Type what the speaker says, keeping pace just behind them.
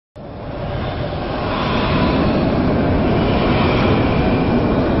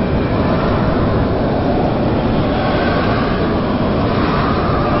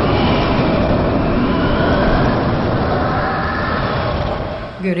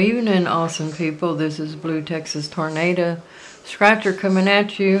Good evening, awesome people. This is Blue Texas Tornado Scratcher coming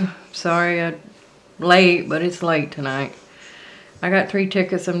at you. Sorry I'm late, but it's late tonight. I got 3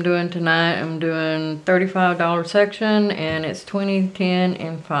 tickets I'm doing tonight. I'm doing $35 section, and it's 20, 10,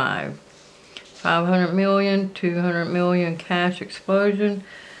 and 5. 500 million, 200 million cash explosion,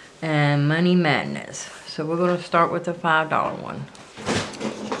 and money madness. So we're going to start with the $5 one.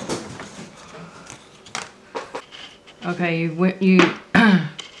 Okay, you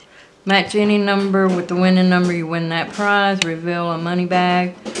match any number with the winning number, you win that prize. Reveal a money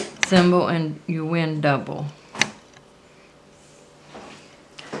bag symbol and you win double.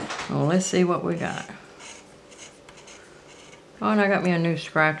 Well, let's see what we got. Oh, and I got me a new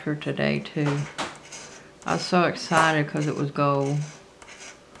scratcher today too. I was so excited because it was gold.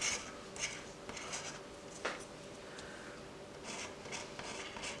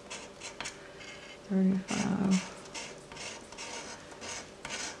 $35.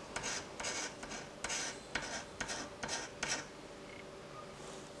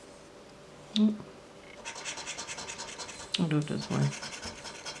 I'll do it this way.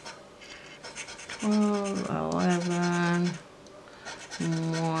 12, 11,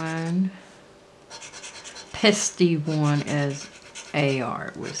 1. Pesty one, as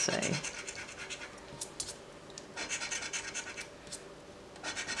AR would say.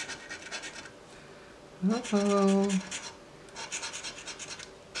 Uh-oh.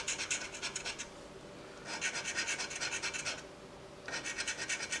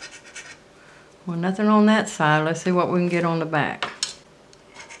 Well, nothing on that side. Let's see what we can get on the back.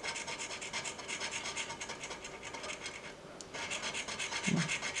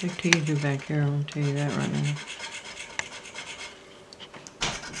 Big teaser back here, I'll tell you that right now.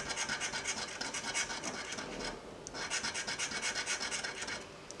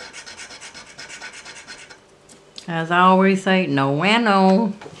 As I always say, no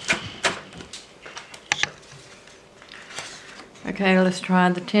bueno. Okay, let's try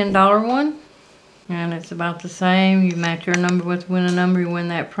the $10 one. And it's about the same. You match your number with winning number, you win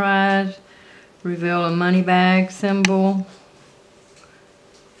that prize. Reveal a money bag symbol.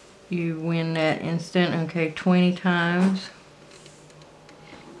 You win that instant. Okay, 20 times.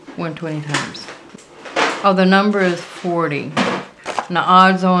 Win 20 times. Oh, the number is 40. And the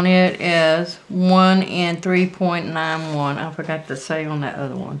odds on it is 1 in 3.91. I forgot to say on that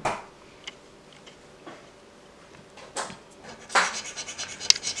other one.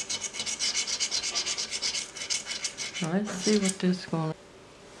 Let's see what this is going to.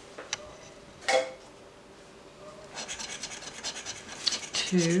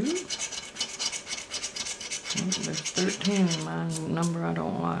 Two. Oh, there's 13 in my number I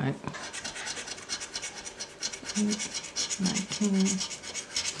don't like. 19,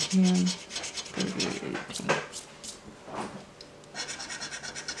 10, 30, 18.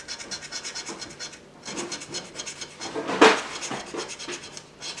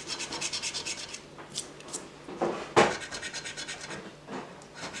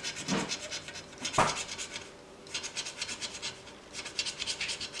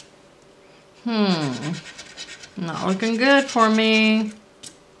 Not looking good for me.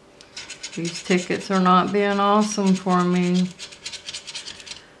 These tickets are not being awesome for me.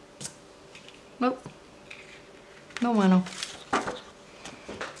 Nope. No bueno.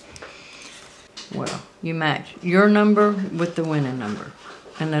 Well, you match your number with the winning number.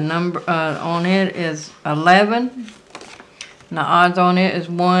 And the number on it is 11. And the odds on it is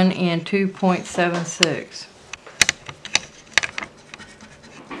 1 in 2.76.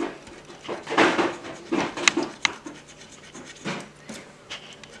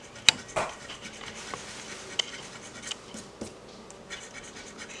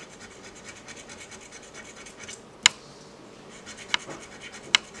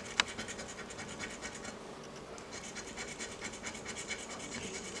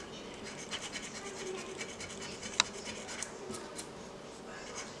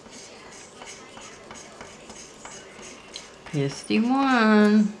 Pesty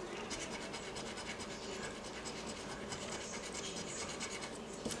one.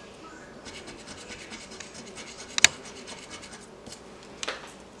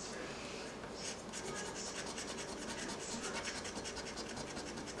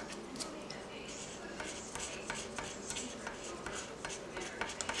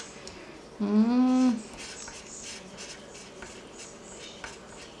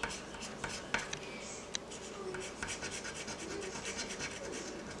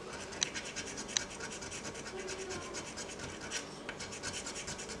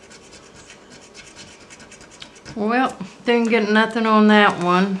 Well, didn't get nothing on that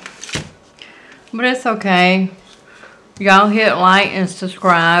one, but it's okay. Y'all hit like and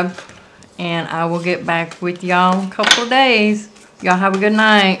subscribe, and I will get back with y'all in a couple of days. Y'all have a good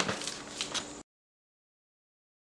night.